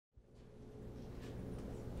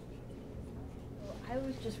I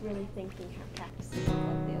was just really thinking how practicing all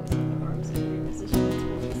of the arms and your position is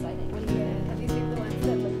really exciting. What do you think? Have you seen the ones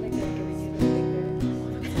that look like they're giving you the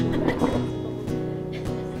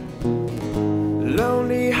finger?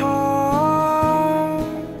 Lonely hearts,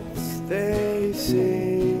 they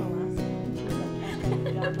sing.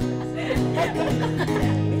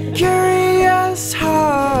 Curious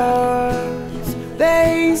hearts,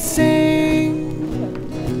 they sing.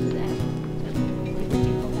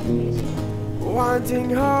 Wanting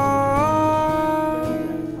hearts,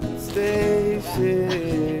 they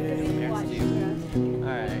sing.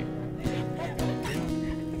 Alright.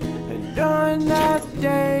 And on that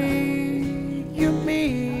day you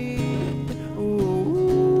meet, ooh,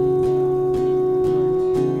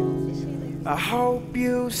 I hope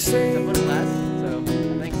you sing. Someone left, so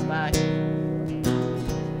thanks, bye.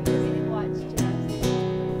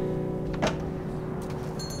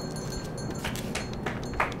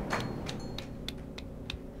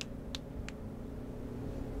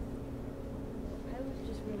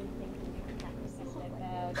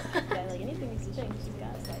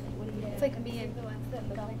 It's like me and the ones that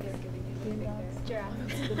look like they're giving you the finger.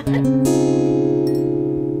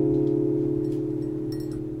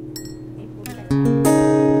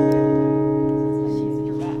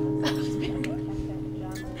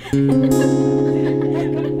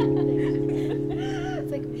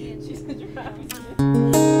 It's like me and she's a giraffe.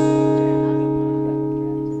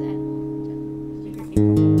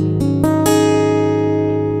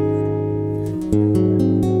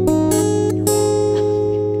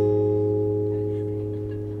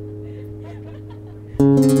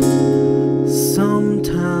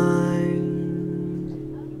 Sometimes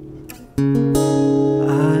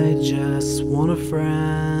I just want a friend.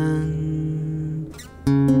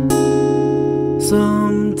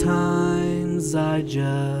 Sometimes I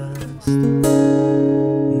just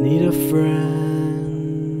need a friend.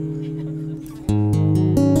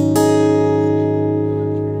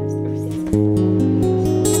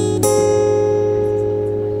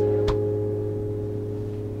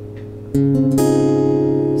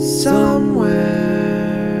 Somewhere,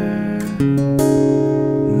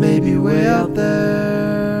 maybe way out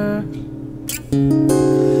there.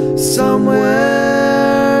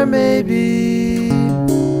 Somewhere, maybe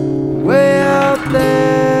way out there.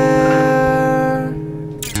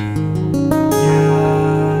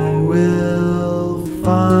 I will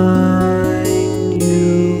find you.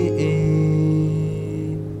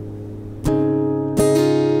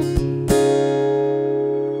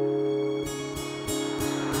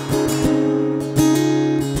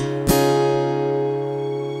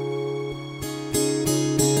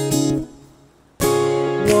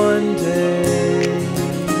 One day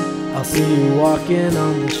I'll see you walking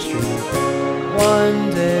on the street. One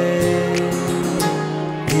day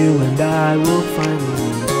you and I will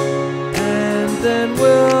finally meet, and then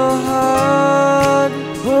we'll hug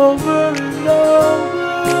over and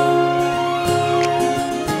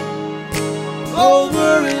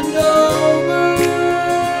over and over.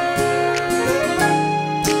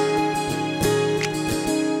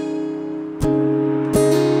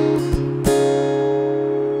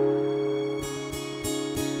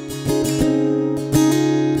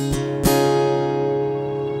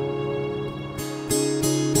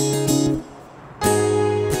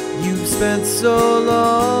 You've spent so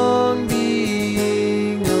long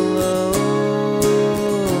being alone.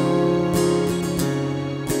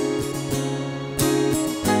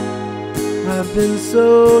 I've been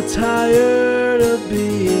so tired of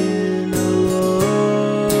being alone,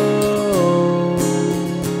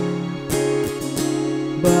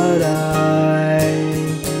 but I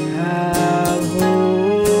have hope.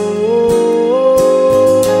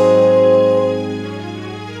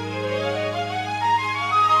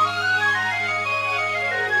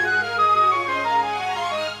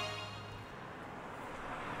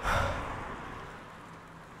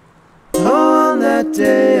 On that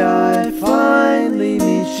day I finally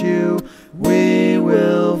meet you, we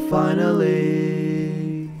will finally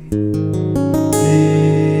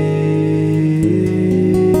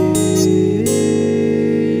Have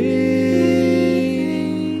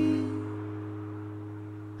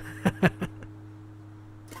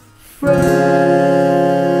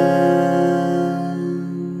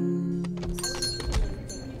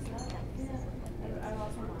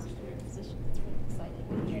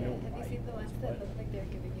you seen the ones that look like they're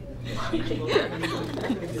giving you the finger?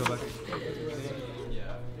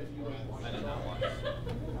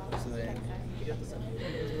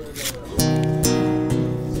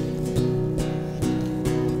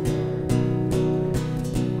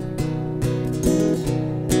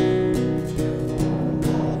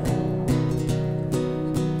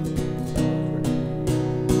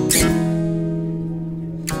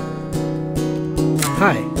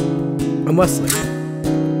 Hi, I'm Wesley.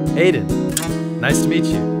 Aiden, nice to meet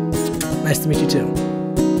you. Nice to meet you too.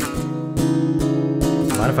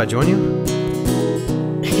 Mind if I join you?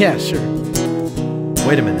 Yeah, sure.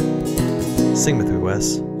 Wait a minute. Sing with me,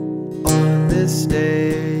 Wes. On this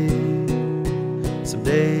day,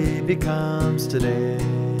 someday becomes today.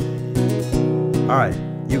 Alright,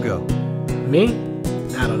 you go. Me?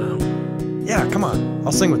 I don't know. Yeah, come on.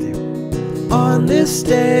 I'll sing with you. On this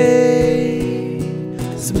day,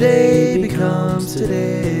 someday becomes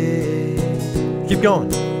today. Keep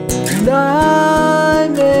going. And I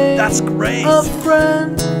made That's great. a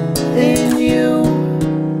friend in you.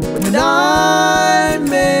 And I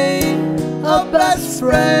made a best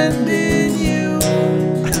friend in you.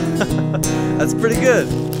 That's pretty good.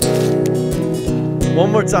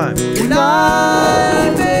 One more time. And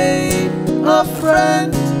I made a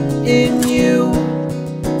friend in you.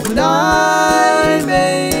 And I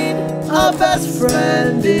made a best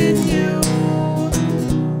friend in you.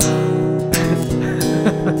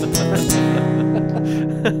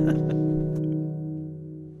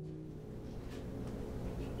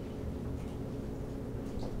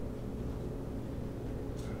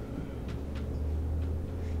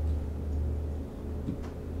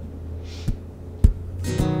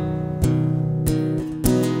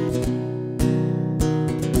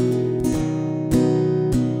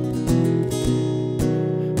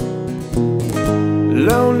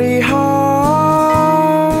 Lonely hearts,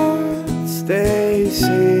 they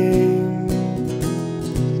sing.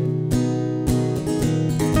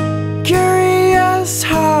 Curious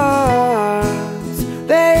hearts,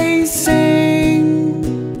 they sing.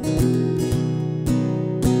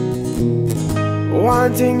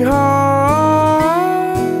 Wanting hearts,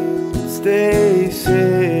 they sing.